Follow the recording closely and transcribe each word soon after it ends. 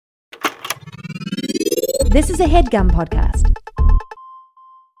This is a HeadGum podcast.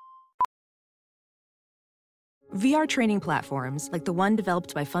 VR training platforms, like the one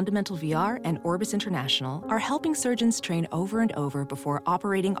developed by Fundamental VR and Orbis International, are helping surgeons train over and over before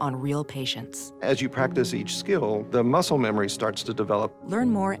operating on real patients. As you practice each skill, the muscle memory starts to develop. Learn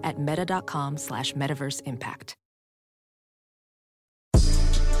more at meta.com/metaverseimpact.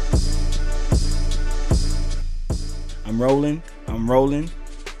 I'm rolling.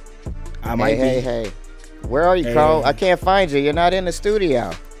 Hey. Where are you, Carl? I can't find you. You're not in the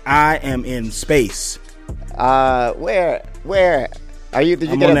studio. I am in space. Where? Are you? Did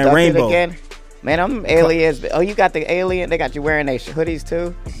you I'm get on that abducted rainbow. again? Man, I'm aliens. Oh, you got the alien. They got you wearing their hoodies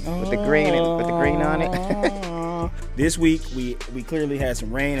too, with the green on it. This week we clearly had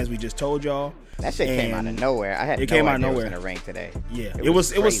some rain, as we just told y'all. That shit came out of nowhere. I had it no came out idea of nowhere. It was gonna rain today. Yeah, it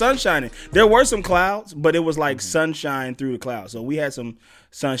was sunshining. There were some clouds, but it was like sunshine through the clouds. So we had some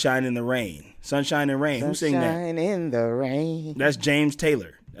sunshine in the rain. Sunshine and rain. Who sang that? Sunshine in the rain. That's James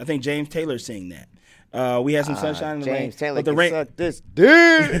Taylor. I think James Taylor sang that. We had some sunshine in the rain. James Taylor But the can rain. suck this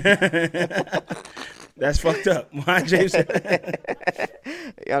dick. That's fucked up. Why James?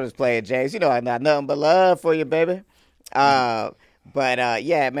 Y'all just playing, James. You know I got nothing but love for you, baby. But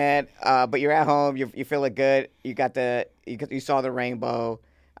yeah, man. But you're at home. You're feeling good. You got you saw the rainbow.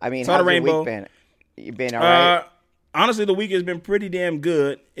 I mean, how's your week been? You been all right? Honestly, the week has been pretty damn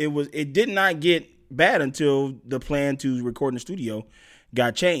good. It did not get bad until the plan to record in the studio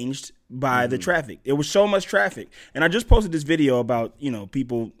got changed by the traffic. It was so much traffic, and I just posted this video about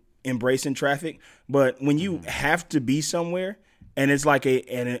people embracing traffic. But when you have to be somewhere, and it's like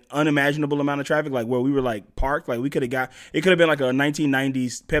an unimaginable amount of traffic, like where we were like parked, like it could have been like a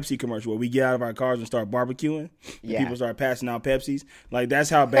 1990s Pepsi commercial where we get out of our cars and start barbecuing. Yeah. People start passing out Pepsis. Like that's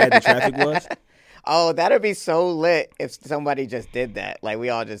how bad the traffic was. Oh, that'd be so lit if somebody just did that. Like we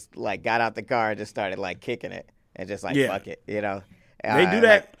all just like got out the car and just started like kicking it and just like fuck it, They do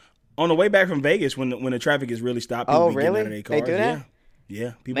that on the way back from Vegas when the traffic is really stopped. Oh, people be getting really? out of their cars. They do that?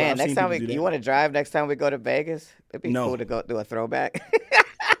 Yeah. People. Man, I've next seen time people do that. you want to drive next time we go to Vegas? It'd be cool to go do a throwback.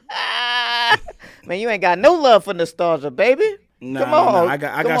 Man, you ain't got no love for nostalgia, baby. Come on. I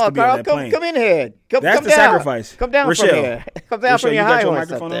got Come on, to be Carl. on that plane. Come in here. That's come the down. sacrifice. Come down Rochelle. from here. Come down Rochelle, from your you got high your horse up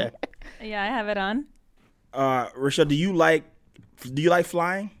microphone there. Yeah, I have it on. Rochelle, do you like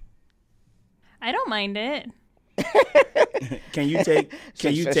flying? I don't mind it. Can you take?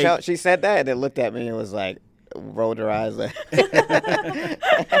 She said that and then looked at me and was like, rolled her eyes like,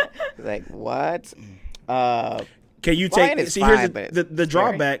 like what? Can you flying take? is See, fine, here's but the it's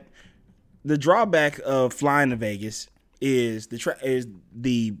drawback. The drawback of flying to Vegas is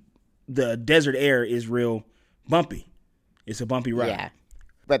the desert air is real bumpy. It's a bumpy ride. Yeah,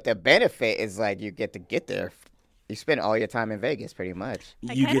 but the benefit is like you get to get there. You spend all your time in Vegas, pretty much.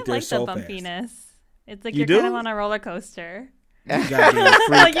 I You kind get of there like so the fast. bumpiness. It's like You you're do? kind of on a roller coaster. You gotta be a freak.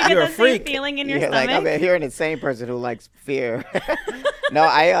 Like you get You're a the same freak. feeling in your Yeah, like stomach. I'm hearing the same person who likes fear. No,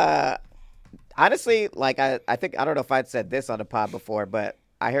 I honestly like I think I don't know if I'd said this on the pod before, but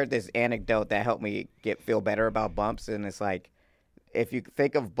I heard this anecdote that helped me feel better about bumps, and it's like if you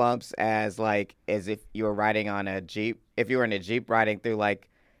think of bumps as if you were riding on a Jeep, if you were in a Jeep riding through like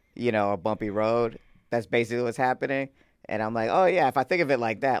a bumpy road, that's basically what's happening. And I'm like, oh yeah, if I think of it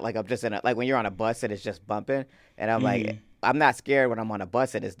like that, like I'm just like when you're on a bus and it's just bumping, and I'm like, I'm not scared when I'm on a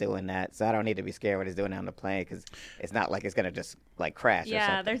bus and it's doing that, so I don't need to be scared when it's doing that on the plane because it's not like it's gonna just like crash. or Yeah,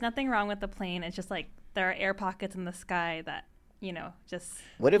 something. there's nothing wrong with the plane. It's just like there are air pockets in the sky that just.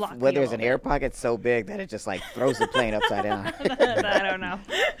 What if block when me a there's an little air bit. pocket so big that it just like throws the plane upside down? I don't know.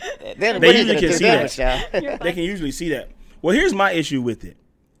 Then They what are you usually gonna can do see then, that. Michelle? They can usually see that. Well, here's my issue with it.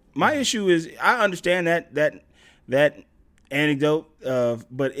 My issue is I understand that anecdote of,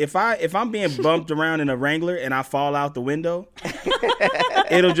 but if I'm being bumped around in a Wrangler and I fall out the window,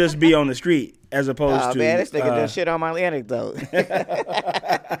 it'll just be on the street as opposed Oh to. man, this nigga just shit on my anecdote. This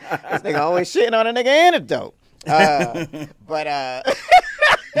nigga always shitting on a nigga anecdote.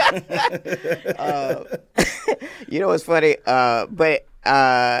 You know what's funny?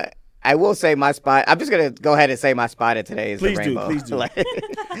 I will say my spot. I'm just gonna go ahead and say my spot in today is Please the do, rainbow. please do. Like-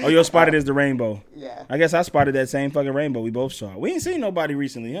 Oh, your spotted is the rainbow. Yeah. I guess I spotted that same fucking rainbow we both saw. We ain't seen nobody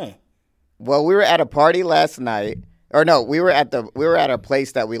recently, huh? Well, we were at a party last night, or no, we were at a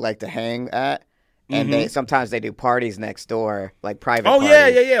place that we like to hang at, and sometimes they do parties next door, like private. Oh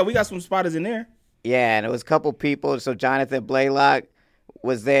parties. yeah. We got some spotters in there. Yeah, and it was a couple people. So Jonathan Blaylock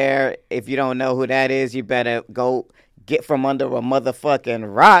was there. If you don't know who that is, you better go get from under a motherfucking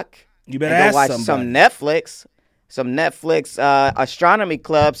rock. You better and ask go watch somebody. some Netflix astronomy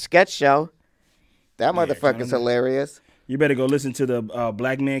club sketch show. That motherfucker's hilarious. You better go listen to the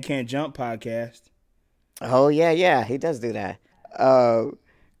Black Men Can't Jump podcast. Oh yeah, he does do that.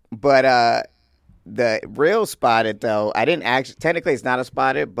 But the real spotted though, I didn't actually. Technically, it's not a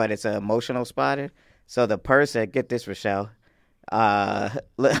spotted, but it's an emotional spotted. So the person, get this, Rochelle. I'm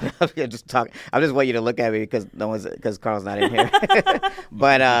just talking. I just want you to look at me because Carl's not in here.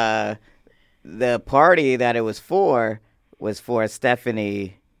 But the party that it was for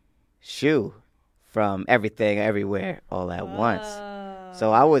Stephanie Shu from Everything Everywhere All at Once.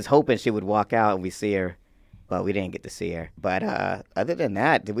 So I was hoping she would walk out and we see her, but we didn't get to see her. But other than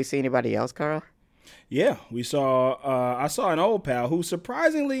that, did we see anybody else, Carl? Yeah, we saw. I saw an old pal who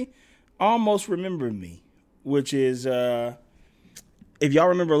surprisingly almost remembered me, which is if y'all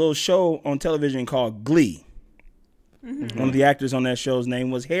remember a little show on television called Glee. Mm-hmm. One of the actors on that show's name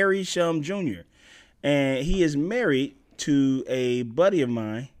was Harry Shum Jr. And he is married to a buddy of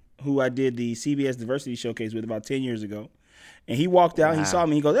mine who I did the CBS Diversity Showcase with about 10 years ago. And he walked out, He saw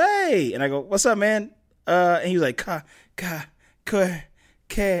me, he goes, "Hey!" And I go, "What's up, man?" And he was like,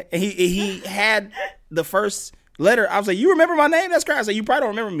 and he had the first letter. I was like, "You remember my name? That's crazy." I said, "You probably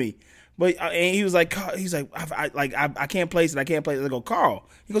don't remember me." But and he was like, I can't place it. I go, "Carl."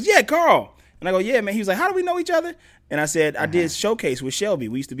 He goes, "Yeah, Carl." And I go, "Yeah, man." He was like, "How do we know each other?" And I said, "I did Showcase with Shelby.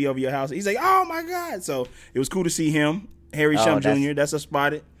 We used to be over your house." He's like, "Oh my God." So it was cool to see him, Harry Shum Jr. That's a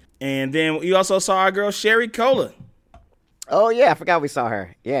spotted. And then we also saw our girl Sherry Cola. Oh yeah, I forgot we saw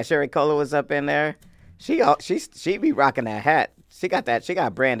her. Yeah, Sherry Cola was up in there. She be rocking that hat. She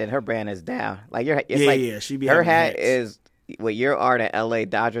got branded. Her brand is down. Like she be her hat hats. Is what your art at LA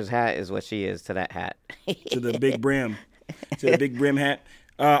Dodgers hat is what she is to that hat. To the big brim. To the big brim hat.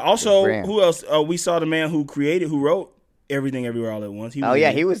 Also, who else? We saw the man who wrote Everything Everywhere All at Once.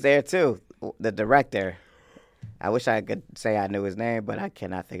 He was there too. The director. I wish I could say I knew his name, but I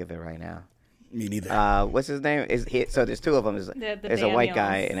cannot think of it right now. Me neither. What's his name? So there's two of them. There's a white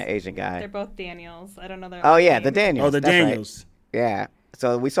guy and an Asian guy. They're both Daniels. I don't know their the names. Daniels. Oh, the That's Daniels. Right. Yeah.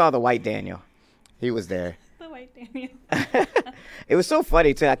 So we saw the white Daniel. He was there. The white Daniel. It was so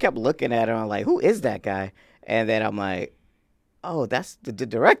funny too. I kept looking at him. I'm like, who is that guy? And then I'm like, oh, that's the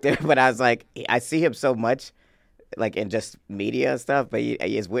director. But I was like, I see him so much, like in just media and stuff. But it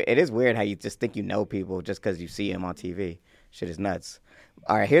is weird how you just think you know people just because you see him on TV. Shit is nuts.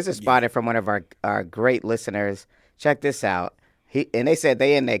 All right, here's a spotted from one of our great listeners. Check this out. They said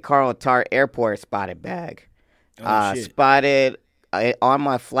they in a Carl Tart Airport spotted bag. Spotted on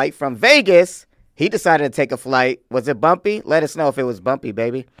my flight from Vegas. He decided to take a flight. Was it bumpy? Let us know if it was bumpy,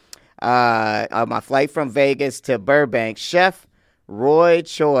 baby. On my flight from Vegas to Burbank, Chef Roy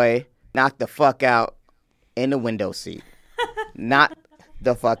Choi knocked the fuck out in the window seat. Knocked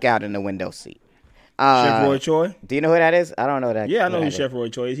the fuck out in the window seat. Chef Roy Choi. Do you know who that is? I don't know that. Yeah, I know who Chef Roy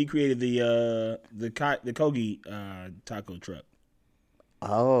Choi is. He created the Kogi taco truck.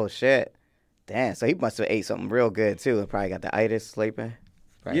 Oh shit! Damn. So he must have ate something real good too, and probably got the itis sleeping.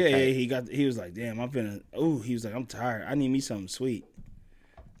 Yeah. He was like, damn, he was like, I'm tired. I need me something sweet.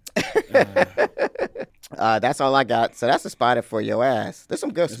 That's all I got. So that's a spotted for your ass. There's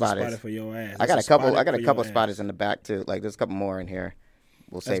some good spotters. Spotted for your ass. I got a couple spotters in the back too. Like there's a couple more in here.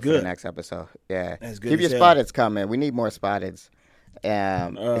 We'll save for the next episode. Yeah. That's good. Keep your spotteds coming. We need more spotteds.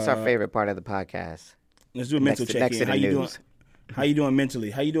 It's our favorite part of the podcast. Let's do a mental check-in. How you doing? How you doing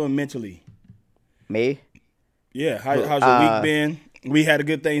mentally? Me? Yeah. How's your week been? We had a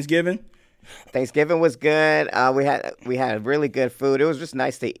good Thanksgiving. Thanksgiving was good. We had really good food. It was just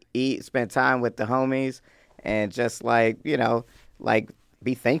nice to eat, spend time with the homies, and just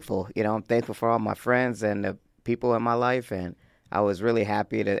be thankful. I'm thankful for all my friends and the people in my life, and I was really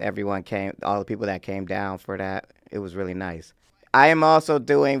happy that everyone came, all the people that came down for that. It was really nice. I am also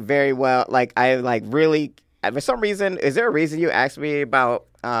doing very well. For some reason, is there a reason you asked me about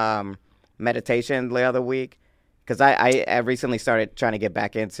meditation the other week? Because I recently started trying to get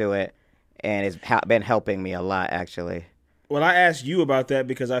back into it, and it's been helping me a lot, actually. Well, I asked you about that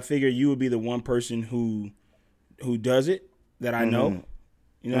because I figured you would be the one person who does it that I know.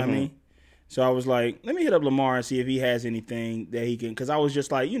 You know what I mean? So I was like, let me hit up Lamar and see if he has anything that he can. Because I was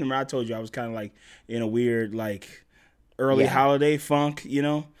just like, I told you I was kind of like in a weird early holiday funk,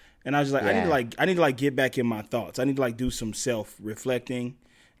 And I was just like, I need to get back in my thoughts. I need to do some self-reflecting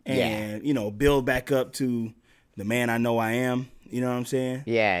and, build back up to the man I know I am. You know what I'm saying?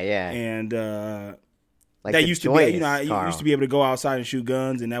 Yeah, yeah. And that used to be, I used to be able to go outside and shoot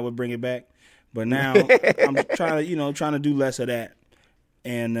guns and that would bring it back. But now I'm trying to do less of that.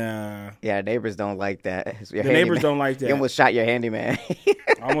 And neighbors don't like that. The neighbors don't like that. You almost shot your handyman.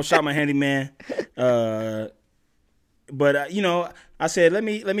 I almost shot my handyman. But I said let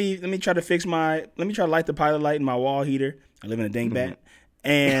me try to light the pilot light in my wall heater. I live in a dingbat,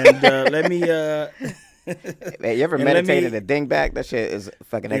 and let me Man, you ever And let meditated me- a dingback? That shit is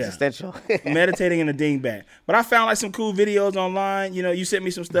fucking existential. Meditating in a dingbat. But I found like some cool videos online. You know, you sent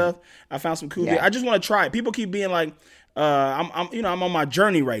me some stuff. I found some cool. Yeah. I just want to try it. People keep being like, I'm on my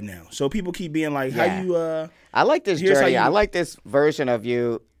journey right now. So people keep being like, Yeah. how you I like this Here's how journey. you- I like this version of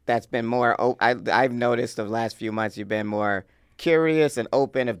you that's been more. I've noticed the last few months you've been more curious and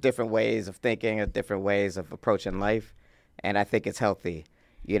open of different ways of thinking, of different ways of approaching life, and I think it's healthy.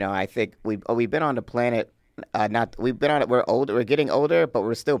 You know, I think we've been on the planet. We're older. We're getting older, but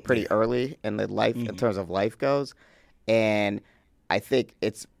we're still pretty early in the life in terms of life goes, and I think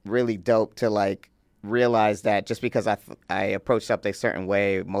it's really dope to like realize that just because I approach something a certain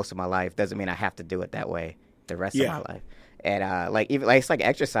way most of my life doesn't mean I have to do it that way the rest of Yeah. my life. And like even like it's like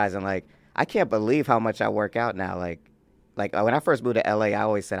exercising. Like I can't believe how much I work out now. Like when I first moved to LA, I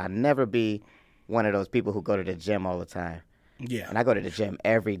always said I'd never be one of those people who go to the gym all the time. Yeah. And I go to the gym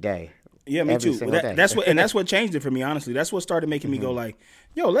every day. Yeah, me every too. single day. That's what changed it for me, honestly. That's what started making me go like,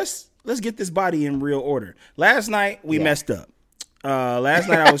 yo, let's get this body in real order. Last night we messed up. Last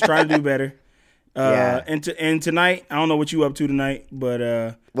night I was trying to do better. Yeah. And tonight, I don't know what you up to tonight,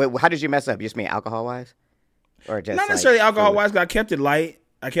 but Wait, how did you mess up? You just mean alcohol wise, or just not like, necessarily alcohol food? wise. I kept it light.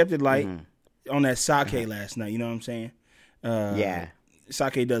 On that sake last night. You know what I'm saying? Yeah.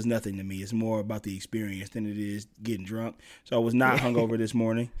 Sake does nothing to me. It's more about the experience than it is getting drunk. So I was not hungover this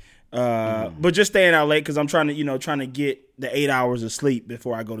morning, but just staying out late because I'm trying to get the 8 hours of sleep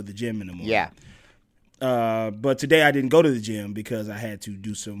before I go to the gym in the morning. Yeah. But today I didn't go to the gym because I had to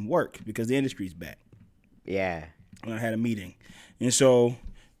do some work because the industry's back. Yeah. And I had a meeting, and so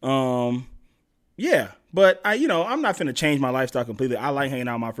yeah. But I'm not finna change my lifestyle completely. I like hanging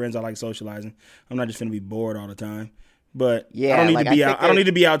out with my friends. I like socializing. I'm not just finna be bored all the time. But Yeah, I don't need like, to be I out. think I don't need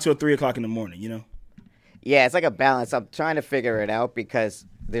to be out till 3:00 in the morning. You know. Yeah, it's like a balance. I'm trying to figure it out because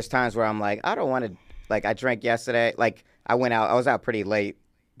there's times where I'm like, I don't want to. Like, I drank yesterday. Like, I was out pretty late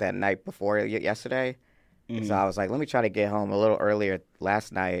that night before yesterday. So I was like, let me try to get home a little earlier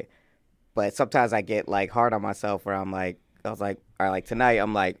last night. But sometimes I get like hard on myself where I was like, all right, like tonight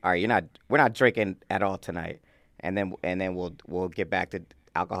I'm like, all right, we're not drinking at all tonight, and then we'll get back to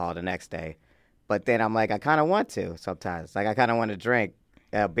alcohol the next day. But then I'm like, I kind of want to sometimes. Like I kind of want to drink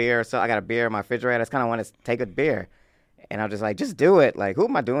a beer. So I got a beer in my refrigerator. I just kind of want to take a beer. And I'm just like, just do it. Like, who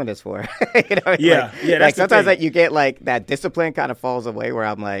am I doing this for? Yeah, like, yeah. That's like the sometimes thing. like you get like that discipline kind of falls away where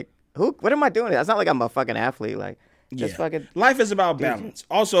I'm like, what am I doing? It's not like I'm a fucking athlete. Like, just fucking. Life is about balance.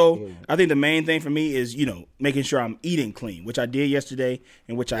 Also, I think the main thing for me is making sure I'm eating clean, which I did yesterday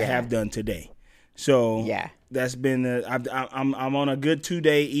and which I have done today. So Yeah. that's been I'm on a good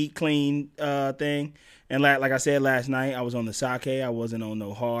 2-day eat clean thing. And like I said last night, I was on the sake. I wasn't on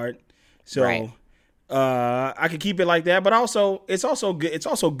no hard. So Right. I could keep it like that, but also it's also good. It's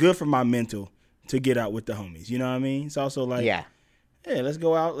also good for my mental to get out with the homies. You know what I mean? It's also like, Yeah. hey, let's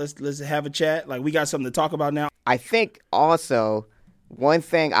go out. Let's have a chat. Like we got something to talk about now. I think also one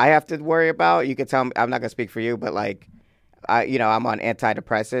thing I have to worry about, you can tell me, I'm not going to speak for you, but like, I'm on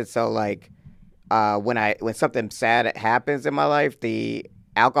antidepressants. So like, when something sad happens in my life, the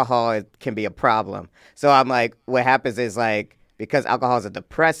alcohol can be a problem. So I'm like, what happens is like, because alcohol is a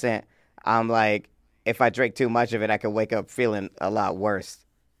depressant, I'm like, if I drink too much of it, I can wake up feeling a lot worse.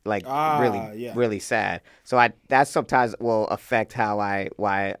 Like really sad. So that sometimes will affect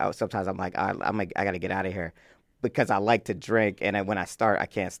sometimes I'm like, I got to get out of here because I like to drink. And then when I start, I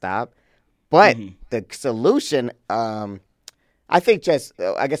can't stop. But the solution, I guess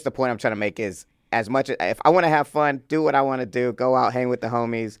the point I'm trying to make is as much as if I want to have fun, do what I want to do, go out, hang with the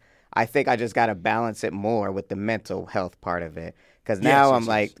homies. I think I just got to balance it more with the mental health part of it. Because now I'm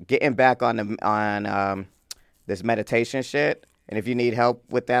like getting back on this meditation shit. And if you need help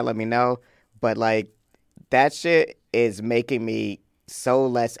with that, let me know. But like that shit is making me so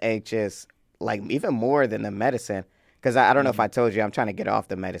less anxious, like even more than the medicine. Because I don't know if I told you, I'm trying to get off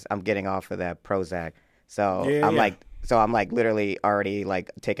the medicine. I'm getting off of that Prozac. So I'm like literally already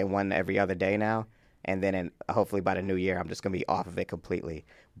like taking one every other day now. And then hopefully by the new year, I'm just going to be off of it completely.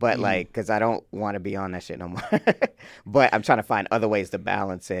 But like, because I don't want to be on that shit no more. But I'm trying to find other ways to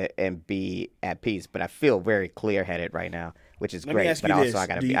balance it and be at peace. But I feel very clear-headed right now, which is great. But also I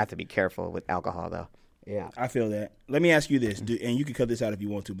have to be careful with alcohol though. Yeah. I feel that. Let me ask you this, and you can cut this out if you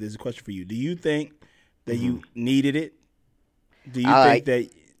want to, but there's a question for you. Do you think that you needed it? Do you think that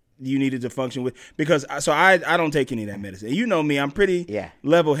you needed to function with? Because I don't take any of that medicine. And you know me, I'm pretty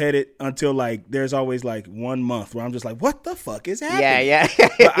level-headed until like there's always like 1 month where I'm just like, what the fuck is happening? Yeah.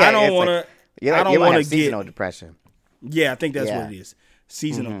 But I don't want to. I don't want to get seasonal depression. Yeah, I think that's what it is.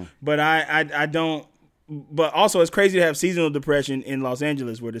 Seasonal. But I don't. But also, it's crazy to have seasonal depression in Los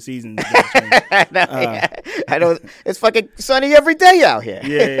Angeles where the seasons don't change. I don't. It's fucking sunny every day out here.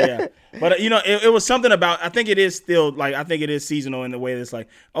 Yeah. But it was something about. I think it is still like. I think it is seasonal in the way that it's like,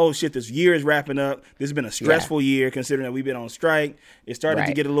 oh shit, this year is wrapping up. This has been a stressful year considering that we've been on strike. It started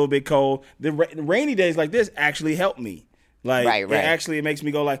to get a little bit cold. The rainy days like this actually helped me. Like it makes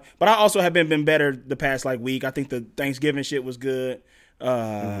me go like. But I also have been better the past like week. I think the Thanksgiving shit was good.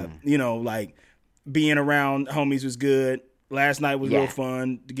 Like being around homies was good. Last night was real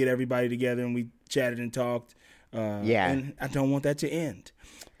fun to get everybody together and we chatted and talked. And I don't want that to end.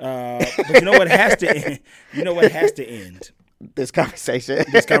 But you know what has to end? You know what has to end? This conversation.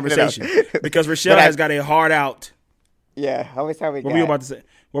 Because Rochelle has got a hard out. Yeah. How much time we got? What were you about to say?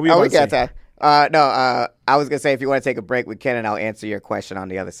 We got time. I was going to say if you want to take a break, we can, and I'll answer your question on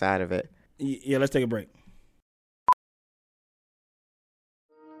the other side of it. Yeah, let's take a break.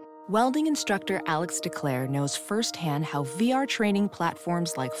 Welding instructor Alex DeClaire knows firsthand how VR training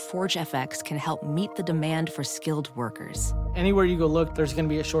platforms like ForgeFX can help meet the demand for skilled workers. Anywhere you go look, there's going to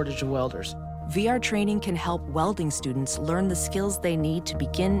be a shortage of welders. VR training can help welding students learn the skills they need to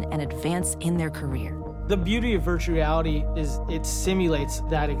begin and advance in their career. The beauty of virtual reality is it simulates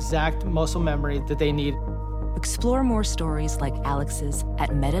that exact muscle memory that they need. Explore more stories like Alex's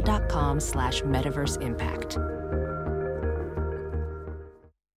at meta.com/metaverseimpact.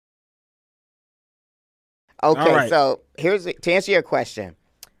 Okay, right. So to answer your question.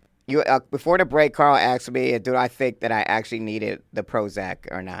 You before the break, Carl asked me, do I think that I actually needed the Prozac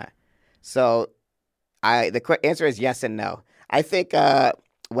or not? So the answer is yes and no. I think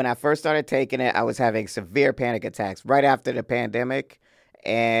when I first started taking it, I was having severe panic attacks right after the pandemic,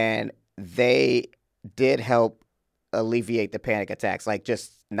 and they did help alleviate the panic attacks, like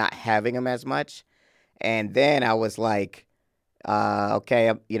just not having them as much. And then I was like,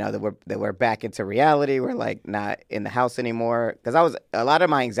 okay, that we're back into reality. We're like not in the house anymore. Because a lot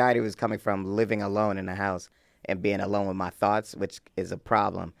of my anxiety was coming from living alone in the house and being alone with my thoughts, which is a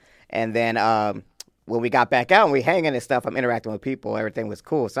problem. And then when we got back out and we hanging and stuff, I'm interacting with people. Everything was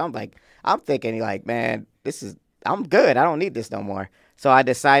cool. So I'm thinking like, man, I'm good. I don't need this no more. So I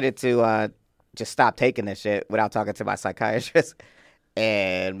decided to just stop taking this shit without talking to my psychiatrist.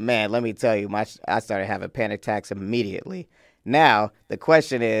 And man, let me tell you, I started having panic attacks immediately. Now, the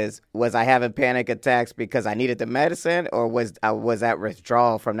question is, was I having panic attacks because I needed the medicine, or was that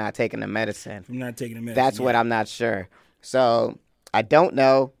withdrawal from not taking the medicine? From not taking the medicine. That's what I'm not sure. So I don't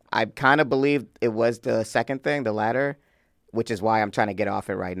know. I kind of believe it was the second thing, the latter, which is why I'm trying to get off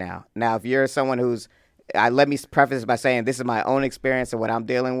it right now. Now, if you're someone let me preface this by saying this is my own experience and what I'm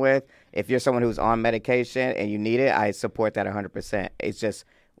dealing with. If you're someone who's on medication and you need it, I support that 100%. It's just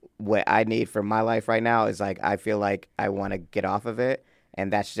what I need for my life right now is like I feel like I want to get off of it,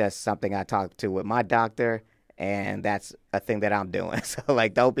 and that's just something I talked to with my doctor, and that's a thing that I'm doing. So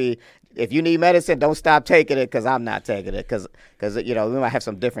like, if you need medicine, don't stop taking it because I'm not taking it because we might have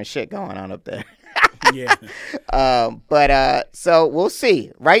some different shit going on up there. Yeah. So we'll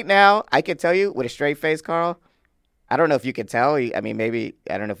see. Right now, I can tell you with a straight face, Carl. I don't know if you can tell. I mean, maybe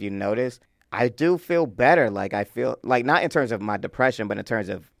I don't know if you noticed. I do feel better. Like I feel like not in terms of my depression, but in terms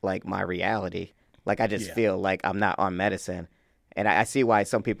of like my reality. Like I just feel like I'm not on medicine, and I see why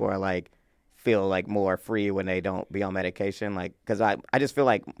some people are like feel like more free when they don't be on medication. Like because I just feel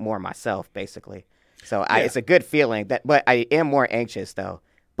like more myself basically. So it's a good feeling but I am more anxious though.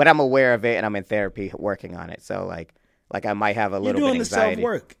 But I'm aware of it, and I'm in therapy working on it. So like I might have a little bit of anxiety.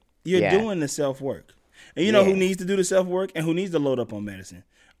 You're doing the self-work. And you know who needs to do the self-work and who needs to load up on medicine?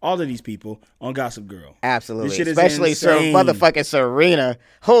 All of these people on Gossip Girl. Absolutely. Especially motherfucking Serena.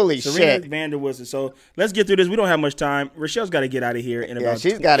 Holy shit. Serena Van Der Woodsen. So let's get through this. We don't have much time. Rochelle's got to get out of here in about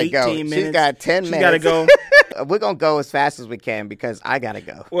 18 minutes. She's got 10 minutes. She's got to go. We're going to go as fast as we can because I got to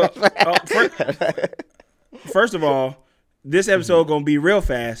go. Well, first of all, this episode going to be real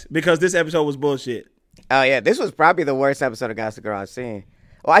fast because this episode was bullshit. Oh, yeah. This was probably the worst episode of Gossip Girl I've seen.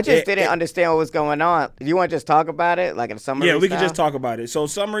 Well, I just didn't understand what was going on. Do you want to just talk about it, like in a summary style? Yeah, we can just talk about it. So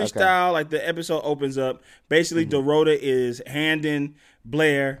summary style, like the episode opens up. Basically, Dorota is handing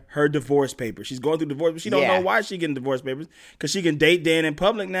Blair her divorce papers. She's going through divorce, but she don't know why she's getting divorce papers because she can date Dan in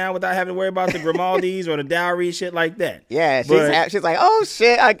public now without having to worry about the Grimaldis or the dowry, shit like that. Yeah, she's like, oh,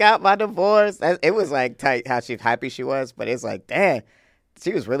 shit, I got my divorce. It was like tight how happy she was, but it's like, damn,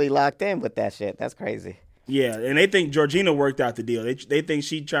 she was really locked in with that shit. That's crazy. Yeah, and they think Georgina worked out the deal. They think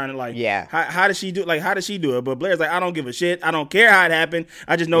she trying to like, how does she do? Like, how does she do it? But Blair's like, I don't give a shit. I don't care how it happened.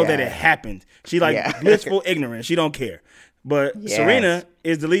 I just know that it happened. She like blissful ignorance. She don't care. But Serena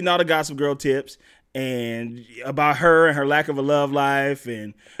is deleting all the Gossip Girl tips, and about her and her lack of a love life.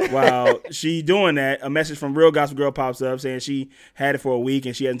 And while she doing that, a message from Real Gossip Girl pops up saying she had it for a week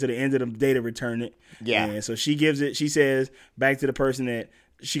and she had until the end of the day to return it. Yeah. And so she gives it, she says back to the person that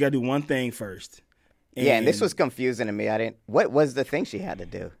she got to do one thing first. And this was confusing to me. What was the thing she had to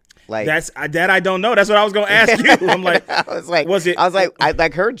do? Like that I don't know. That's what I was going to ask you. I'm like, I was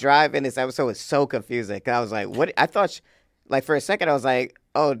like, her drive in this episode was so confusing. 'Cause I was like, what? I thought, for a second, I was like,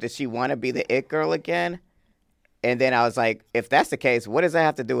 oh, does she want to be the it girl again? And then I was like, if that's the case, what does that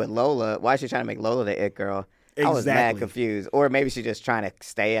have to do with Lola? Why is she trying to make Lola the it girl? Exactly. I was mad confused. Or maybe she's just trying to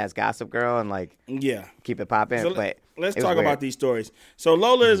stay as Gossip Girl and keep it popping. So but let's talk about these stories. So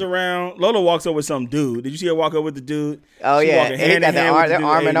Lola is around. Lola walks up with some dude. Did you see her walk up with the dude? Oh, she yeah. And they got their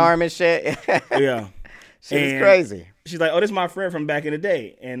arm in arm and shit. Yeah. She was crazy. She's like, oh, this is my friend from back in the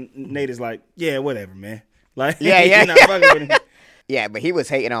day. And Nate is like, yeah, whatever, man. Like, yeah. You're not fucking with him. Yeah, but he was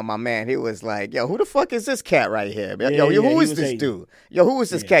hating on my man. He was like, yo, who the fuck is this cat right here? Who is this dude? Yo, who is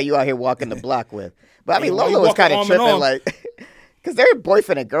this cat you out here walking the block with? But I mean, Lola was kind of tripping, because they're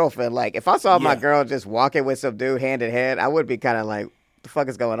boyfriend and girlfriend. Like, if I saw my girl just walking with some dude hand in hand, I would be kind of like, what the fuck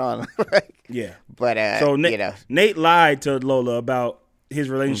is going on? Yeah. But, so Nate lied to Lola about his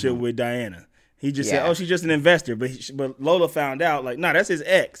relationship with Diana. He just said, oh, she's just an investor. But Lola found out, like, nah, that's his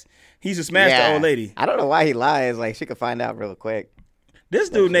ex. He's a smashed old lady. I don't know why he lies. Like, she could find out real quick. This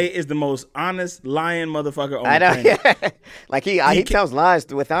dude, Nate, is the most honest, lying motherfucker on the planet. Yeah. Like, he tells lies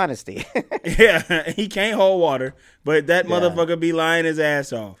with honesty. Yeah, he can't hold water, but that motherfucker be lying his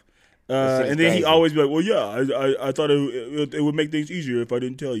ass off. And then he always be like, well, yeah, I thought it would make things easier if I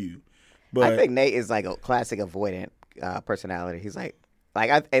didn't tell you. But I think Nate is like a classic avoidant personality. He's like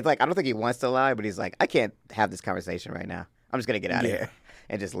I don't think he wants to lie, but he's like, I can't have this conversation right now. I'm just going to get out of here.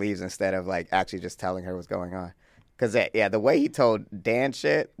 And just leaves instead of, like, actually just telling her what's going on. Because, the way he told Dan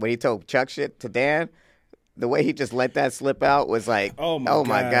shit, when he told Chuck shit to Dan, the way he just let that slip out was like, oh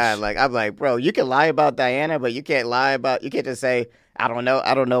my God. Like, I'm like, bro, you can lie about Diana, but you can't just say, I don't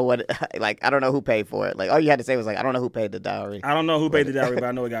know what, like, I don't know who paid for it. Like, all you had to say was, like, I don't know who paid the dowry. I don't know who paid the dowry, but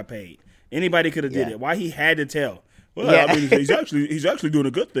I know it got paid. Anybody could have did it. Why he had to tell? Well, I mean, he's actually doing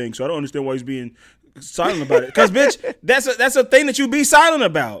a good thing, so I don't understand why he's being silent about it. Because, bitch, that's a thing that you be silent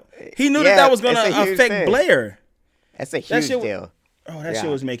about. He knew that was going to affect Blair. That's a huge deal. Oh, that shit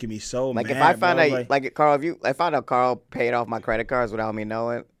was making me so mad. Like, if I found out, Carl, if I found out Carl paid off my credit cards without me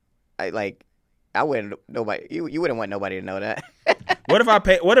knowing, I wouldn't. Nobody, you wouldn't want nobody to know that. What if I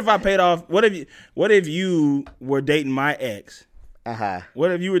paid off? What if you were dating my ex?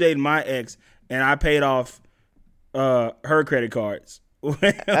 What if you were dating my ex and I paid off her credit cards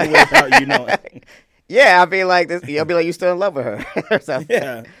without you knowing? Yeah, I'd be like this. You'll be like, you still in love with her? Or something.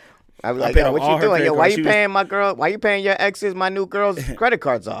 Yeah. I'd be like, yo, what you doing? Yo, why you paying my girl? Why you paying your ex's, my new girl's credit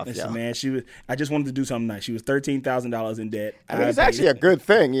cards off? Listen, man, I just wanted to do something nice. She was $13,000 in debt. I mean, it's actually a good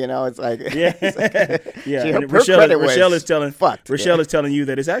thing, you know. It's like, yeah. Rochelle is telling you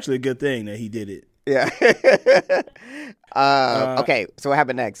that it's actually a good thing that he did it. Yeah. Okay, so what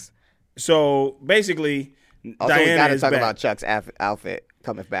happened next? So basically, also, Diana we got to is talk back. about Chuck's outfit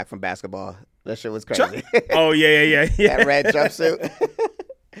coming back from basketball. That shit was crazy. Chuck? Oh yeah. That red jumpsuit.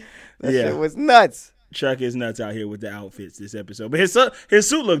 That shit was nuts. Chuck is nuts out here with the outfits this episode, but his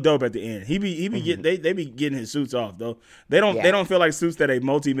suit looked dope at the end. He be getting they be getting his suits off though. They don't feel like suits that a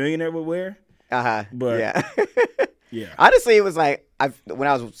multimillionaire would wear. But yeah. Honestly, it was like when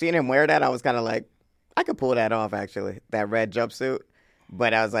I was seeing him wear that, I was kind of like, I could pull that off actually, that red jumpsuit.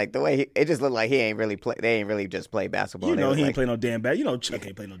 But I was like, the way it just looked like he ain't really play. They ain't really just play basketball. You know, he ain't play no damn Chuck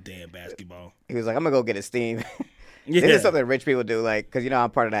ain't play no damn basketball. He was like, I'm gonna go get a steam. This is something rich people do, like, because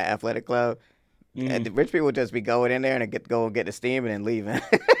I'm part of that athletic club. And the rich people just be going in there and go and get the steam and then leaving.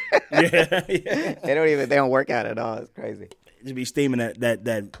 They don't work out at all. It's crazy. Just be steaming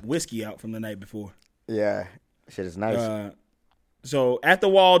that whiskey out from the night before. Yeah, shit is nice. So at the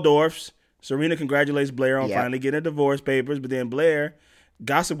Waldorfs, Serena congratulates Blair on finally getting her divorce papers, but then Blair,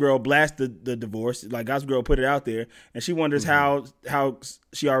 Gossip Girl, blasts the divorce. Like, Gossip Girl put it out there, and she wonders how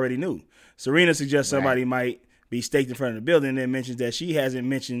she already knew. Serena suggests somebody might be staked in front of the building, and then mentions that she hasn't been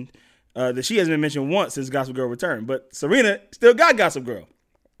mentioned once since Gossip Girl returned. But Serena still got Gossip Girl.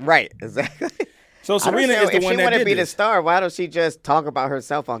 Right, exactly. So Serena is the one that did this. If she want to be the star, why don't she just talk about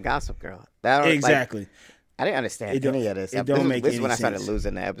herself on Gossip Girl? Exactly. I didn't understand any of this. It don't make any sense. This is when I started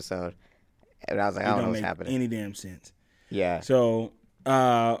losing the episode. And I was like, I don't know what's happening. Any damn sense. Yeah. So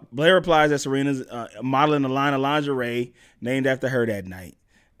Blair replies that Serena's modeling a line of lingerie named after her that night.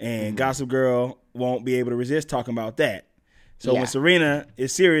 And Gossip Girl won't be able to resist talking about that. So when Serena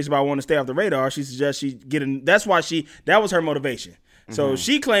is serious about wanting to stay off the radar, she suggests that was her motivation. So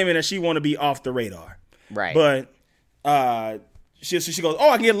she claiming that she want to be off the radar. Right. But she goes, oh,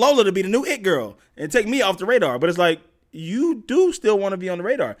 I can get Lola to be the new it girl and take me off the radar. But it's like, you do still want to be on the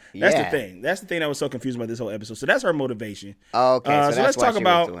radar. That's the thing. That's the thing that was so confusing about this whole episode. So that's her motivation. Okay, so let's talk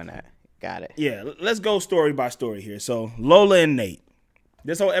about doing that. Got it. Yeah, let's go story by story here. So Lola and Nate.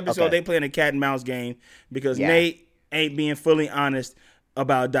 This whole episode, they playing a cat and mouse game because Nate ain't being fully honest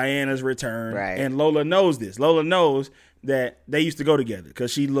about Diana's return. Right. And Lola knows this. Lola knows that they used to go together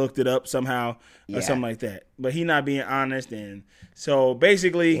because she looked it up somehow or something like that. But he not being honest. And so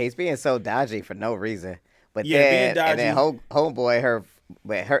basically. He's being so dodgy for no reason. But being dodgy. And then Homeboy,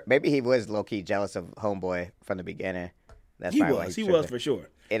 maybe he was low-key jealous of Homeboy from the beginning. That's he was for sure.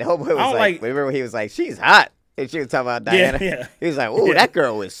 And Homeboy was like, remember when he was like, she's hot. And she was talking about Diana. Yeah. He was like, ooh, that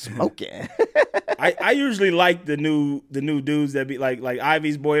girl was smoking. I usually like the new dudes that be like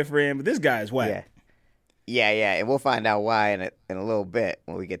Ivy's boyfriend, but this guy is whack. Yeah, and we'll find out why in a little bit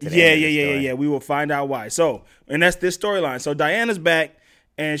when we get to the end of the story. Yeah. We will find out why. So, and that's this storyline. So Diana's back,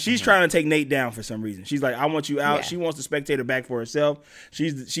 and she's trying to take Nate down for some reason. She's like, I want you out. Yeah. She wants the spectator back for herself.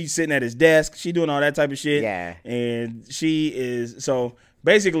 She's sitting at his desk. She doing all that type of shit. Yeah. And she is, so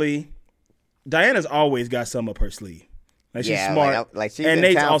basically, Diana's always got some up her sleeve. Like, she's smart. Like she's and in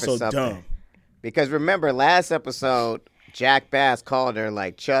Nate's town also for something. dumb. Because remember, last episode, Jack Bass called her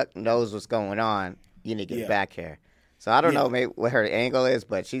like, Chuck knows what's going on. You need to get back here. So I don't know maybe what her angle is,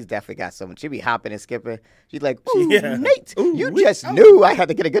 but she's definitely got some. She be hopping and skipping. She's like, ooh, Nate, you just knew I had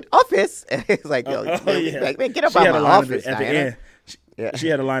to get a good office. It's like, yo, like, man, get up out of my office, at the end. She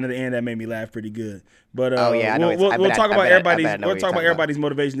had a line at the end that made me laugh pretty good. But we'll talk about everybody's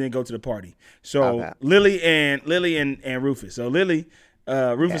motivation, then go to the party. So Lily and Rufus. So Lily,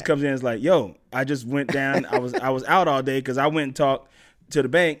 Rufus comes in and is like, yo, I just went down. I was out all day because I went and talked to the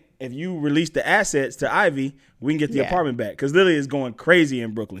bank. If you release the assets to Ivy, we can get the apartment back. Because Lily is going crazy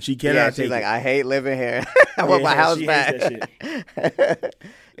in Brooklyn. She cannot take she's like, it. I hate living here. I want my house back.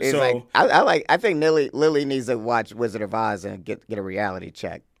 It's like, I think Lily needs to watch Wizard of Oz and get a reality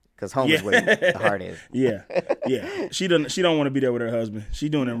check. Because home is where the heart is. Yeah. She don't want to be there with her husband. She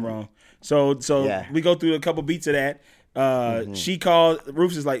doing him wrong. So we go through a couple beats of that. She calls.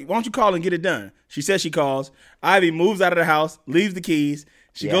 Rufus is like, why don't you call and get it done? She says she calls. Ivy moves out of the house, leaves the keys.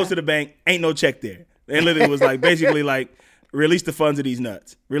 She goes to the bank. Ain't no check there. And Lily was like, basically like, release the funds of these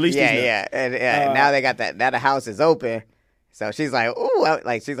nuts. Release these nuts. And now they got that. Now the house is open. So she's like, ooh,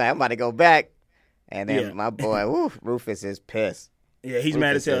 I'm about to go back. And then my boy, Rufus is pissed. Yeah, he's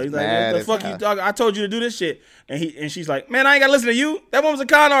mad as hell. He's like, what the fuck you talking? I told you to do this shit. And she's like, man, I ain't got to listen to you. That woman's a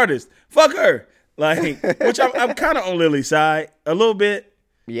con artist. Fuck her. Like, which I'm kind of on Lily's side a little bit.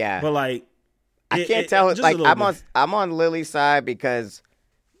 Yeah. But like, I can't tell. Like, I'm on Lily's side because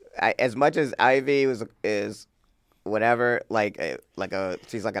as much as Ivy is whatever,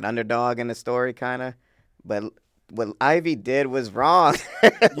 she's like an underdog in the story, kind of. But what Ivy did was wrong.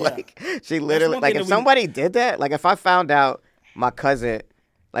 Like, she literally, like, if somebody did that, like, if I found out my cousin,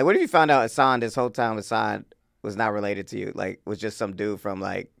 like, what if you found out Hassan this whole time was not related to you, like, was just some dude from,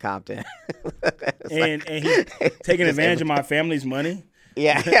 like, Compton. and he taking advantage of my family's money.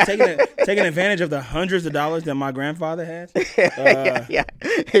 Yeah. taking advantage of the hundreds of dollars that my grandfather has.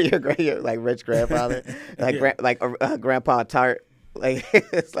 Your like rich grandfather, like Grandpa Tart, like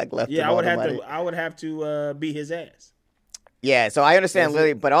it's like left. Yeah, I would have to beat his ass. Yeah, so I understand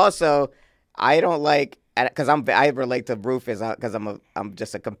Lily, but also I don't like, because I relate to Rufus because I'm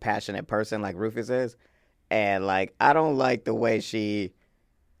just a compassionate person like Rufus is, and like I don't like the way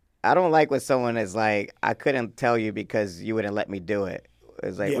I don't like when someone is like, I couldn't tell you because you wouldn't let me do it.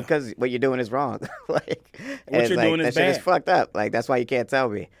 It's like, because what you're doing is wrong. Like, what you're doing is bad. That shit is fucked up. Like, that's why you can't tell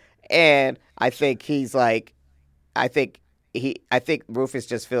me. And I think he's like, I think Rufus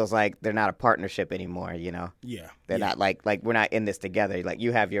just feels like they're not a partnership anymore, you know? Yeah. They're not like we're not in this together. Like,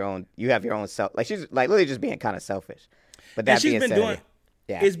 you have your own self. Like, she's like Lily just being kind of selfish. But that being said,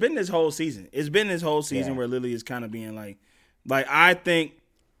 it's been this whole season. It's been this whole season where Lily is kind of being like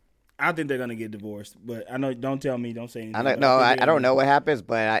I think they're gonna get divorced, but I know. Don't tell me. Don't say anything. I don't know what happens,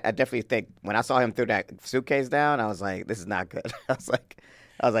 but I definitely think when I saw him throw that suitcase down, I was like, "This is not good." I was like,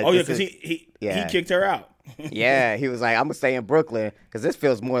 oh yeah, because he kicked her out. Yeah, he was like, "I'm gonna stay in Brooklyn because this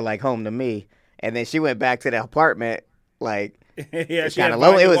feels more like home to me." And then she went back to the apartment, like, it's kind of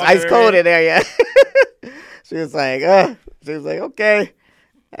low. It was ice cold in there. Yeah, she was like, "Okay,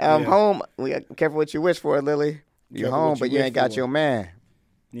 I'm home. We got careful what you wish for, Lily. You're home, but you ain't got your man."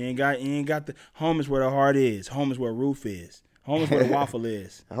 You ain't got the home is where the heart is. Home is where Roof is. Home is where the waffle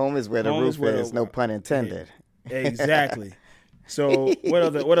is. Home is where the roof is. No pun intended. Exactly. So what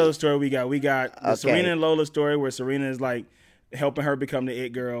other story we got? We got the Serena and Lola story where Serena is like, helping her become the it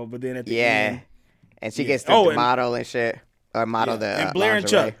girl. But then at the Yeah. end, And she Yeah. gets the Oh, and- model and shit. Or model the and Blair and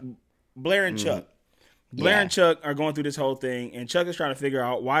lingerie. Chuck, Blair and Chuck. Blair Yeah. and Chuck are going through this whole thing, and Chuck is trying to figure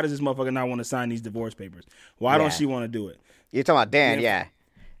out why does this motherfucker not want to sign these divorce papers? Why Yeah. don't she want to do it? You're talking about Dan, Yeah.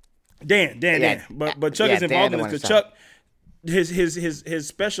 yeah. Dan. But Chuck Yeah, is involved Dan in the this one because that's Chuck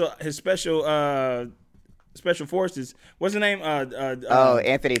special forces. What's his name?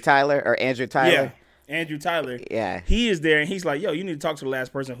 Anthony Tyler or Andrew Tyler. Yeah, Andrew Tyler. Yeah. He is there, and he's like, "Yo, you need to talk to the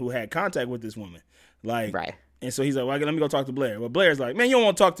last person who had contact with this woman." Like, Right. And so he's like, "Well, let me go talk to Blair." But Blair's like, "Man, you don't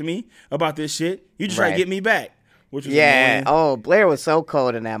want to talk to me about this shit. You just try to Right. get me back." Which was Yeah. annoying. Oh, Blair was so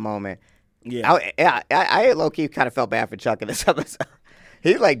cold in that moment. Yeah. I low key kind of felt bad for Chuck in this episode.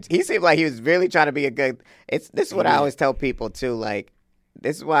 He seemed like he was really trying to be a good. This is what I always tell people too. Like,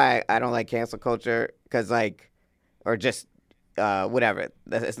 this is why I don't like cancel culture, because or just whatever.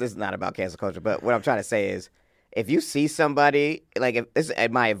 This is not about cancel culture, but what I'm trying to say is, if you see somebody, like, if this is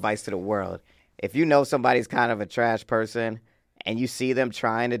my advice to the world, if you know somebody's kind of a trash person and you see them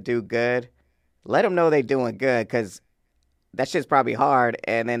trying to do good, let them know they're doing good, because that shit's probably hard,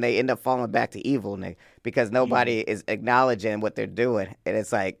 and then they end up falling back to evil, Nick, because nobody is acknowledging what they're doing, and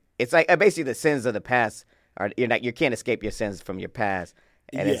it's like basically the sins of the past are you can't escape your sins from your past,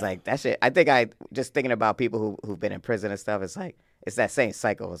 and it's Yeah. like that shit. I think I just thinking about people who've been in prison and stuff. It's like it's that same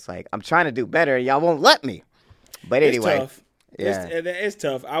cycle. It's like I'm trying to do better, and y'all won't let me. But anyway, It's tough. Yeah. It's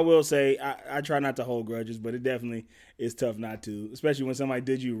tough. I will say I try not to hold grudges, but it definitely is tough not to, especially when somebody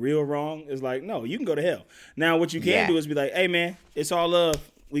did you real wrong. It's like, no, you can go to hell. Now, what you can Yeah. do is be like, hey, man, it's all love.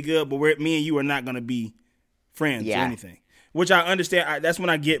 We good, but me and you are not going to be friends or Yeah. anything. Which I understand. That's when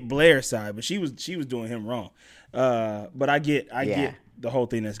I get Blair's side, but she was doing him wrong. But I get the whole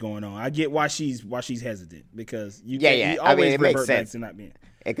thing that's going on. I get why she's hesitant, because you always it makes revert back sense to not being.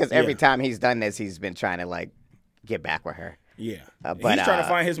 because every time he's done this, he's been trying to like get back with her. Yeah, But, he's trying to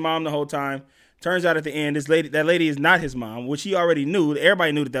find his mom the whole time. Turns out at the end, that lady is not his mom, which he already knew.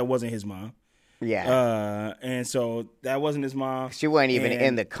 Everybody knew that wasn't his mom. Yeah. And so that wasn't his mom. She wasn't even And-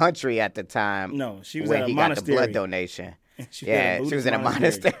 in the country at the time. No, she was when at a he monastery. got the blood donation. She was at a Yeah, she was Buddhist in a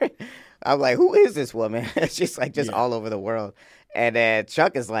monastery. monastery. I'm like, who is this woman? She's like just Yeah. all over the world. And then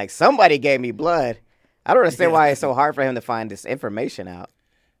Chuck is like, somebody gave me blood. I don't understand why it's so hard for him to find this information out.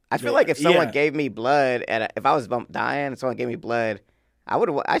 I feel like if someone Yeah. gave me blood, if I was dying and someone gave me blood,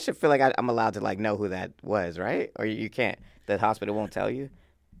 I should feel like I'm allowed to like know who that was, right? Or you can't. The hospital won't tell you.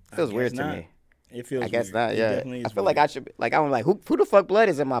 Feels guess weird to not. me. It feels I guess weird. not. It Yeah, definitely I is feel weird. like I should be like I'm like who the fuck blood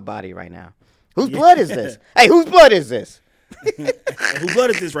is in my body right now? Whose blood is this? Hey, whose blood is this? Whose blood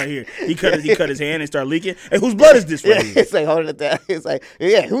is this right here? He cut his hand and started leaking. Hey, whose blood is this right Yeah, here? it's like holding it down. It's like,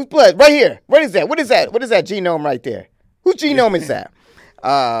 yeah, whose blood? Right here. What is that? What is that? What is that genome right there? Whose genome is that?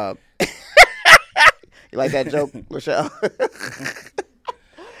 You like that joke, Michelle?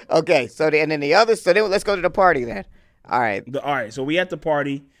 Okay, so then let's go to the party then. All right. All right, so we at the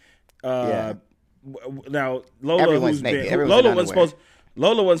party. Yeah. Now Lola, Everyone's naked. Everyone's Lola in wasn't underwear.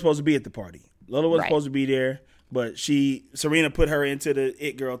 Lola wasn't supposed to be at the party. Lola wasn't Right. supposed to be there, but Serena put her into the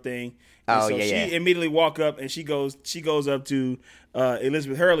it girl thing. And Oh, so yeah, she yeah. immediately walk up and she goes up to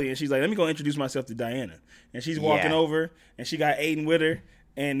Elizabeth Hurley and she's like, "Let me go introduce myself to Diana." And she's walking Yeah. over and she got Aiden with her.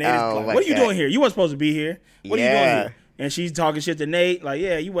 And Nate Oh, is like, my "What are you God. doing here? You weren't supposed to be here. What are you doing Yeah. here?" And she's talking shit to Nate, like,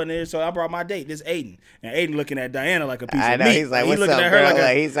 "Yeah, you wasn't here, so I brought my date. This Aiden." And Aiden looking at Diana like a piece I of know. meat. He's like, He what's looking up, at her girl? like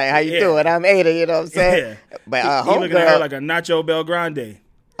a- He's like, how you Yeah. doing? I'm Ada, you know what I'm saying? Yeah. But he looking at her homegirl, like a Nacho Belgrande.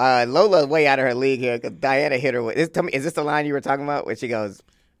 Lola way out of her league here because Diana hit her with. Tell me, is this the line you were talking about? Where she goes,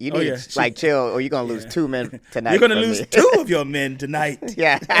 "You Oh, need yeah. to like chill, or you're gonna lose 2 men tonight." You're gonna from lose me." 2 of your men tonight.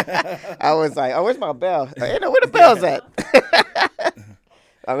 Yeah, I was like, "Oh, where's my bell? Where the bells at?"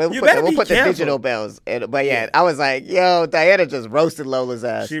 I mean, You better we'll be put the careful. digital bells. But yeah, I was like, "Yo, Diana just roasted Lola's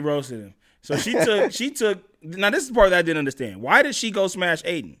ass." She roasted him. So she took. Now this is the part that I didn't understand. Why did she go smash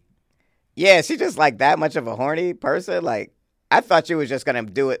Aiden? Yeah, she just like that much of a horny person. Like, I thought she was just gonna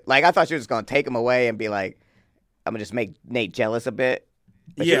do it. Like, I thought she was gonna take him away and be like, "I'm gonna just make Nate jealous a bit."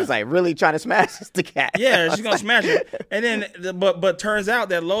 But she Yeah. was like really trying to smash the cat. Yeah, she's gonna smash him. And then, but turns out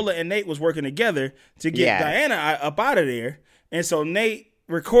that Lola and Nate was working together to get Yeah. Diana up out of there. And so Nate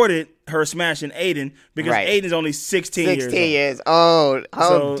recorded her smashing Aiden because Right. Aiden's only 16 years 16 old. years old.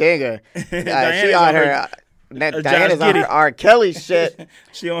 So- Dinger. Diana's She on on her- her. Josh Diana's on Giddey. her R. Kelly shit.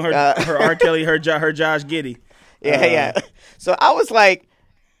 She on her R. Kelly, her Josh Giddey. Yeah. So I was like,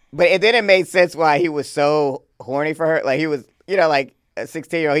 but then it made sense why he was so horny for her. Like he was, like a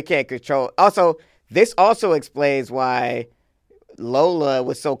 16-year-old, he can't control. Also, this also explains why Lola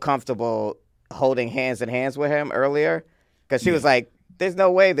was so comfortable holding hands in hands with him earlier. Because she was like, there's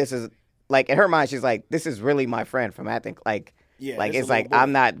no way this is, like, in her mind, she's like, this is really my friend from acting. Like, Yeah, Like, that's it's a little like, boy.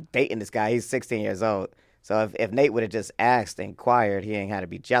 I'm not dating this guy. He's 16 years old. So if Nate would have just asked and inquired, he ain't had to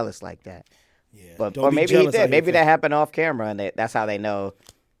be jealous like that. Yeah. But Don't or be maybe he jealous out did. here, Maybe Phil. that happened off camera, and that's how they know.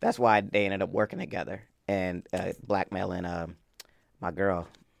 That's why they ended up working together and blackmailing my girl,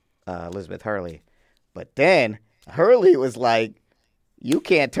 Elizabeth Hurley. But then Hurley was like, "You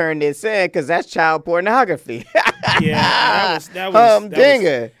can't turn this in because that's child pornography." Yeah, that was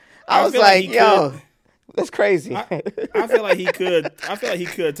Humdinger. I was feel like like, he "Yo, could- that's crazy." I feel like he could. I feel like he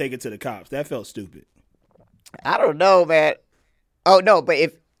could take it to the cops. That felt stupid. I don't know, man. Oh no, but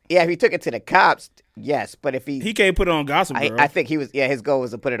if he took it to the cops, yes. But if He can't put it on Gossip Girl. I think he was. Yeah, his goal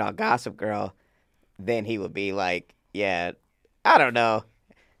was to put it on Gossip Girl. Then he would be like, "Yeah, I don't know."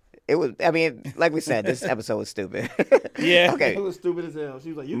 It was. I mean, like we said, this episode was stupid. Yeah, Okay. it was stupid as hell. She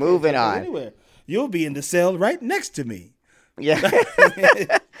was like, "You Moving can't take it on. anywhere. You'll be in the cell right next to me." Yeah,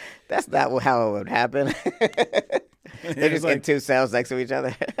 that's not how it would happen. They're just in two cells next to each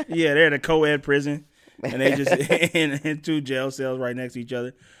other. Yeah, they're in a co-ed prison, and they just in two jail cells right next to each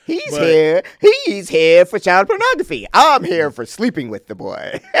other. He's here for child pornography. I'm here for sleeping with the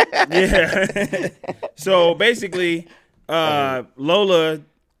boy. Yeah. So basically,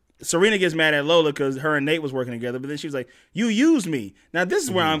 Serena gets mad at Lola because her and Nate was working together, but then she was like, "You used me." Now this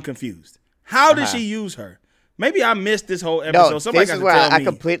is where I'm confused. How did she use her? Maybe I missed this whole episode. No, Somebody this got is to where tell I me.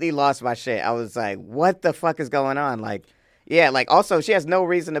 completely lost my shit. I was like, what the fuck is going on? Like, yeah, like also she has no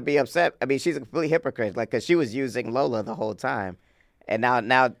reason to be upset. I mean, she's a complete hypocrite, like, because she was using Lola the whole time. And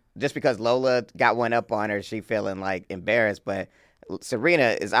now just because Lola got one up on her, she feeling like embarrassed. But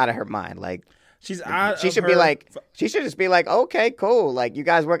Serena is out of her mind. Like, She's out. she of should her- be like, she should just be like, okay, cool. Like, you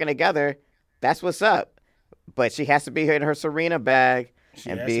guys working together. That's what's up. But she has to be in her Serena bag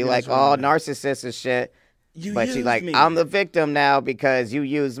and has to be be in like her Serena all bag. narcissist and shit. You But she's used like, me. I'm the victim now because you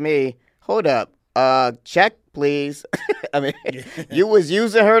used me. Hold up. Check, please. I mean, you was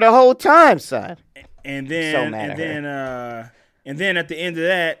using her the whole time, son. And So then mad at and then at the end of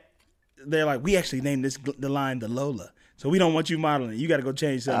that, they're like, "We actually named the line the Lola, so we don't want you modeling. You got to go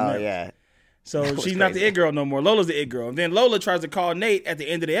change something Oh, else." yeah. So That was she's not the crazy. it girl no more. Lola's the it girl. And then Lola tries to call Nate at the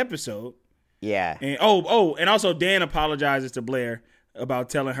end of the episode. Yeah. And and also Dan apologizes to Blair about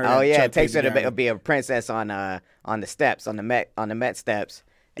telling her. Oh, that yeah. Chuck It takes her paid the to guy. be a princess on the steps, on the Met steps.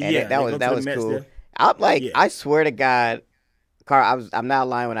 And Yeah, that they was go that to the was Met cool. step. I'm like, Yeah. I swear to God, Carl, I'm not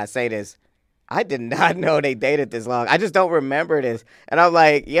lying when I say this. I did not know they dated this long. I just don't remember this. And I'm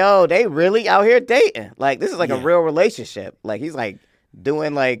like, yo, they really out here dating. Like, this is like a Yeah. real relationship. Like, he's like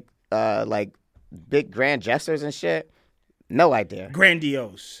doing like big grand gestures and shit. No idea.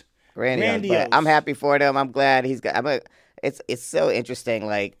 Grandiose. Grandiose. But I'm happy for them. I'm glad he's got. It's so interesting.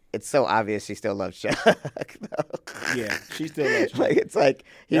 Like, it's so obvious she still loves Chuck. Yeah, she still loves Chuck. Like, it's like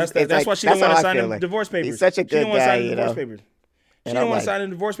That's it's like, why she didn't want how to I sign feel the like. divorce papers. He's such a She good didn't want to guy, sign the you divorce know. papers. She And didn't I'm want like- to sign the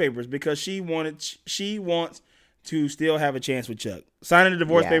divorce papers because she wants to still have a chance with Chuck. Signing the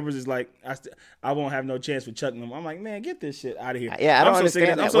divorce Yeah. papers is like I won't have no chance with Chuck no more. I'm like, man, get this shit out of here. Yeah, I don't I'm so sick of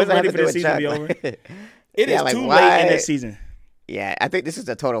understand I'm that. so What does that ready have for to do this with season to be Chuck? over. It is Yeah, like, too why- late in this season. Yeah, I think this is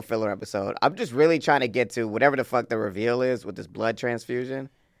a total filler episode. I'm just really trying to get to whatever the fuck the reveal is with this blood transfusion.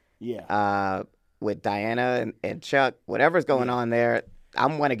 Yeah. With Diana and Chuck, whatever's going on there, I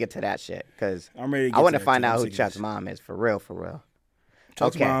want to get to that shit because I'm ready to I get want to to that, find too. I'm out who sick of Chuck's this. mom is for real, for real.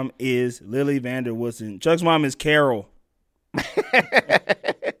 Chuck's Okay. mom is Lily Vander Woodson. Chuck's mom is Carol.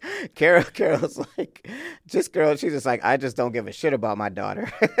 Carol's like, she's just like, I just don't give a shit about my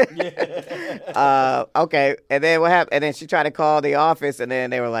daughter. Okay, and then what happened? And then she tried to call the office, and then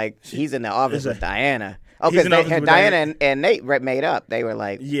they were like, he's in the office with Diana. Oh, He's because in the office with Diana and Nate made up. They were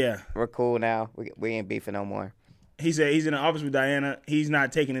like, Yeah. we're cool now. We ain't beefing no more. He said he's in the office with Diana. He's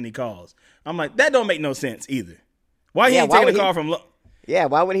not taking any calls. I'm like, that don't make no sense either. Why he Yeah, ain't why taking a would call he- from Yeah,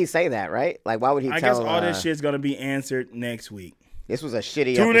 why would he say that, right? Like, why would he I tell? guess all this shit's going to be answered next week. This was a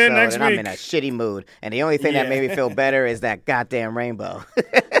shitty Tune in episode, next and I'm week. in a shitty mood. And the only thing that Yeah. made me feel better is that goddamn rainbow.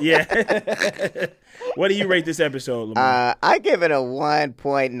 Yeah. What do you rate this episode, Lamar? I give it a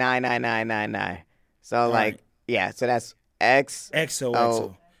 1.99999. So, like, right. yeah, so that's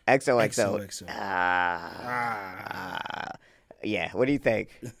XOXO. XOXO. Yeah, what do you think?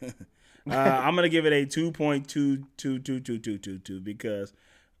 I'm going to give it a 2.2222222 because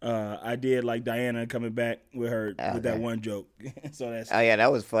I did like Diana coming back with her with that one joke. So that's Oh, yeah,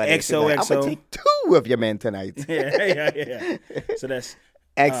 that was funny. She's like, I'm XOXO. going to take 2 of your men tonight. yeah. So that's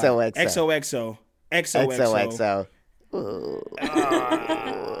XOXO. XOXO. XOXO. Ooh.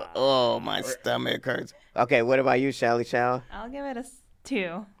 Oh, my stomach hurts. Okay, what about you, Shelly Chow? I'll give it a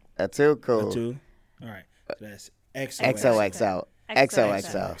 2. A 2? Cool. 2. All right. So that's XOXO. XOXO.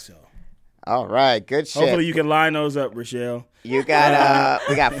 XOXO. XO. All right, good shit. Hopefully you can line those up, Rochelle. You got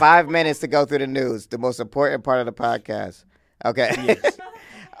we got 5 minutes to go through the news, the most important part of the podcast. Okay.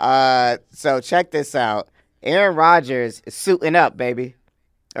 Yes. So check this out. Aaron Rodgers is suiting up, baby.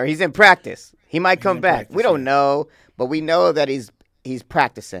 Or he's in practice. He might come back. We don't know, but we know that he's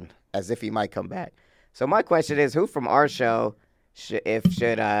practicing as if he might come back. So my question is, who from our show should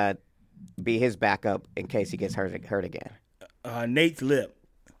be his backup in case he gets hurt again? Nate's lip.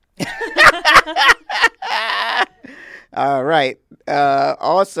 All right.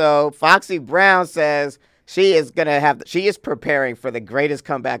 Also, Foxy Brown says she is preparing for the greatest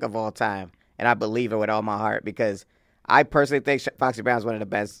comeback of all time, and I believe it with all my heart because I personally think Foxy Brown is one of the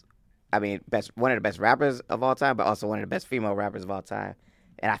best. One of the best rappers of all time, but also one of the best female rappers of all time.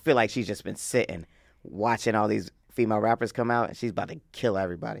 And I feel like she's just been sitting, watching all these female rappers come out, and she's about to kill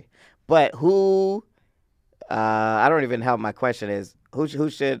everybody. But who? I don't even know. My question is, who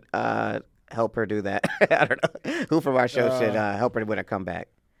should help her do that? I don't know. Who from our show should help her with a comeback?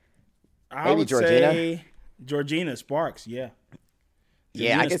 Maybe Georgina? Say Georgina Sparks, yeah.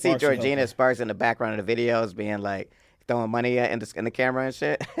 Yeah, I can see Georgina Sparks in the background of the videos being like throwing money in the camera and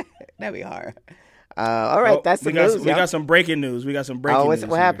shit. That'd be hard. All right, that's the news. We got some breaking news.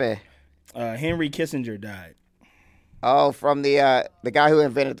 What happened? Henry Kissinger died. Oh, from the guy who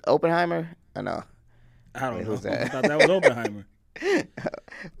invented Oppenheimer? I know. I don't know. Who's that? I thought that was Oppenheimer.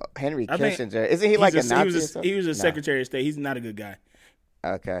 Henry Kissinger. Isn't he like a Nazi? He was a Secretary of State. He's not a good guy.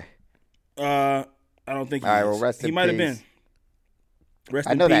 Okay. I don't think he All right, is. well, rest in He might have peace. been.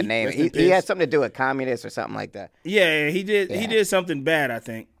 I know that name. He had something to do with communists or something like that. Yeah, he did. Yeah. He did something bad, I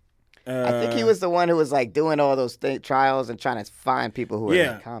think. I think he was the one who was like doing all those trials and trying to find people who were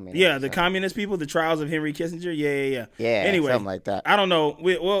like communists. Yeah, the communist people, the trials of Henry Kissinger. Yeah. Yeah, anyway, something like that. I don't know.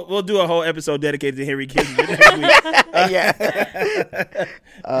 We'll do a whole episode dedicated to Henry Kissinger next week. Yeah.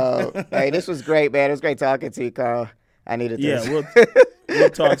 Hey, this was great, man. It was great talking to you, Carl. I needed this. Yeah, we'll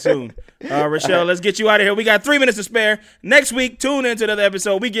talk soon. Rochelle, let's get you out of here. We got 3 minutes to spare. Next week, tune into another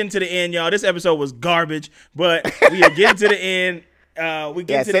episode. We getting to the end, y'all. This episode was garbage, but we are getting to the end. We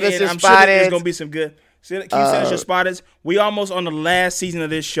get to the end. I'm sure that there's going to be some good. Keep sending us your spotters. We almost on the last season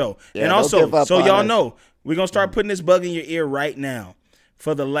of this show. Yeah, and also, so y'all know, we're going to start putting this bug in your ear right now.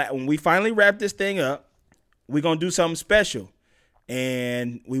 When we finally wrap this thing up, we're going to do something special.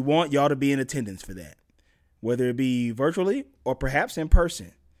 And we want y'all to be in attendance for that, whether it be virtually or perhaps in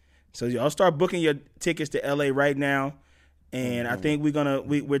person. So y'all start booking your tickets to LA right now. And I think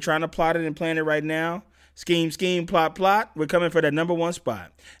we're trying to plot it and plan it right now. Scheme, plot. We're coming for that number one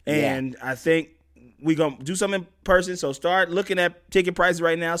spot. And I think we're going to do something in person. So start looking at ticket prices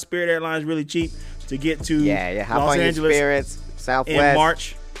right now. Spirit Airlines really cheap to get to Los Angeles. Spirits, Southwest. In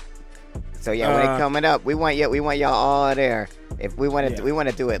March. So when it's coming up, we want y'all all there. If we want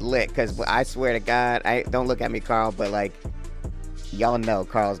to do it lit, because I swear to God, don't look at me, Carl, but like y'all know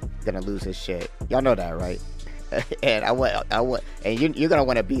Carl's gonna lose his shit. Y'all know that, right? And I want, and you're gonna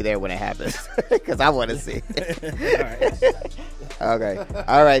want to be there when it happens, because I want to see. All right. Okay.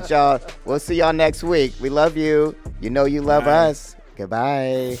 All right, y'all. We'll see y'all next week. We love you. You know you love us.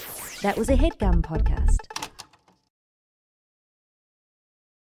 Goodbye. That was a HeadGum podcast.